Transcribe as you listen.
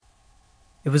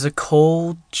It was a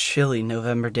cold, chilly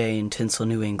November day in Tinsel,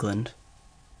 New England.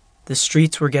 The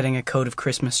streets were getting a coat of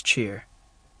Christmas cheer.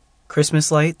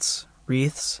 Christmas lights,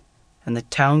 wreaths, and the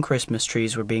town Christmas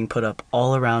trees were being put up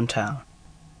all around town.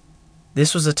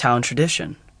 This was a town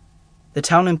tradition. The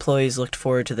town employees looked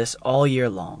forward to this all year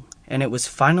long, and it was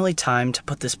finally time to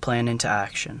put this plan into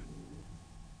action.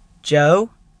 "Joe,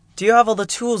 do you have all the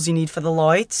tools you need for the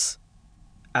lights?"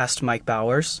 asked Mike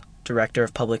Bowers, Director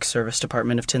of Public Service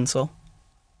Department of Tinsel.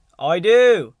 "I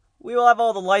do. We will have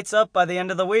all the lights up by the end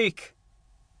of the week,"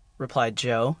 replied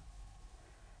Joe.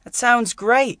 "That sounds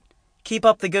great. Keep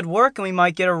up the good work and we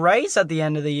might get a raise at the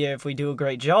end of the year if we do a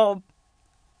great job,"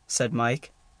 said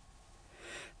Mike.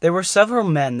 There were several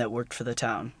men that worked for the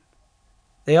town.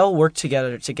 They all worked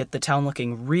together to get the town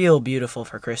looking real beautiful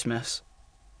for Christmas.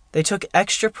 They took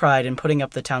extra pride in putting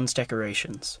up the town's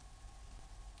decorations.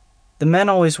 The men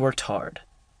always worked hard,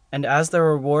 and as their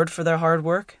reward for their hard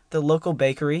work, the local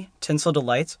bakery, Tinsel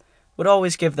Delights, would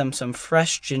always give them some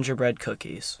fresh gingerbread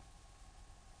cookies.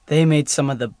 They made some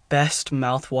of the best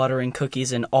mouth-watering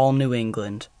cookies in all New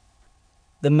England.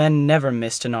 The men never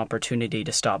missed an opportunity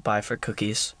to stop by for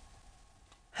cookies.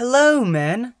 "Hello,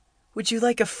 men. Would you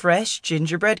like a fresh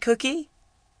gingerbread cookie?"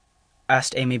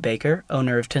 asked Amy Baker,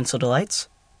 owner of Tinsel Delights.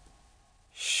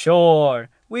 "Sure,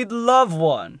 we'd love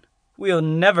one. We'll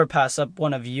never pass up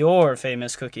one of your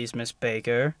famous cookies, Miss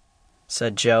Baker,"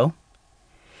 said Joe.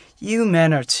 "You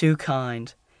men are too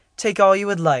kind. Take all you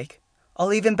would like.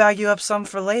 I'll even bag you up some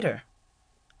for later.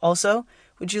 Also,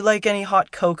 would you like any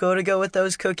hot cocoa to go with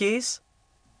those cookies?"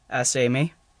 asked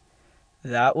Amy.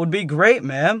 "That would be great,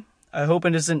 ma'am. I hope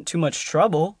it isn't too much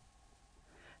trouble."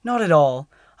 "Not at all.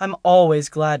 I'm always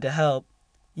glad to help.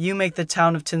 You make the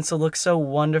town of Tinsel look so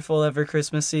wonderful every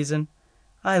Christmas season.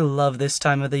 I love this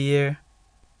time of the year."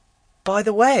 "By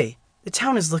the way, the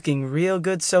town is looking real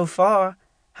good so far.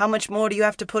 How much more do you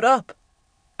have to put up?"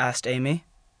 asked Amy.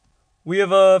 "We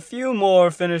have a few more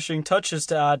finishing touches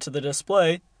to add to the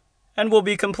display, and we'll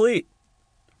be complete,"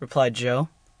 replied Joe.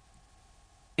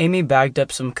 Amy bagged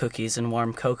up some cookies and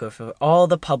warm cocoa for all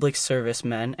the public service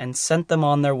men and sent them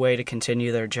on their way to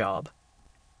continue their job.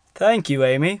 "Thank you,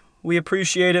 Amy. We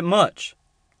appreciate it much.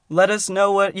 Let us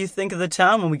know what you think of the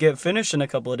town when we get finished in a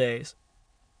couple of days.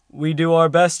 We do our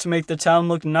best to make the town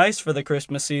look nice for the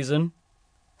Christmas season,"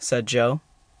 said Joe.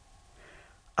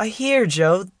 "I hear,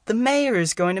 Joe, the mayor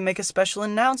is going to make a special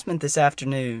announcement this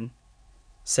afternoon,"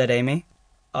 said Amy.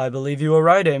 "I believe you are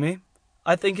right, Amy.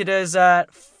 I think it is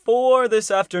at 4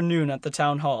 this afternoon at the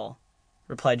town hall,"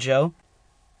 replied Joe.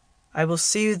 "I will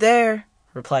see you there,"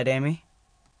 replied Amy.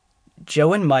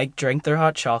 Joe and Mike drank their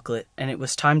hot chocolate, and it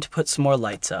was time to put some more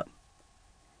lights up.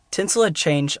 Tinsel had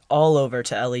changed all over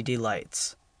to LED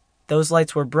lights. Those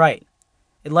lights were bright.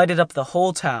 It lighted up the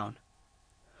whole town.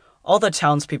 All the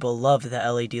townspeople loved the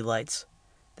LED lights.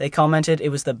 They commented it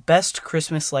was the best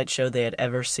Christmas light show they had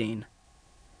ever seen.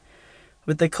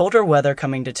 With the colder weather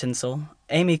coming to Tinsel,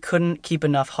 Amy couldn't keep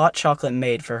enough hot chocolate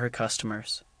made for her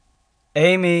customers.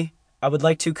 "Amy, I would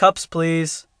like 2 cups,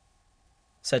 please,"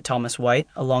 said Thomas White,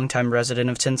 a longtime resident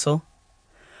of Tinsel.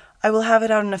 "I will have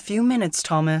it out in a few minutes,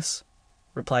 Thomas,"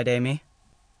 replied Amy.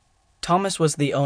 Thomas was the owner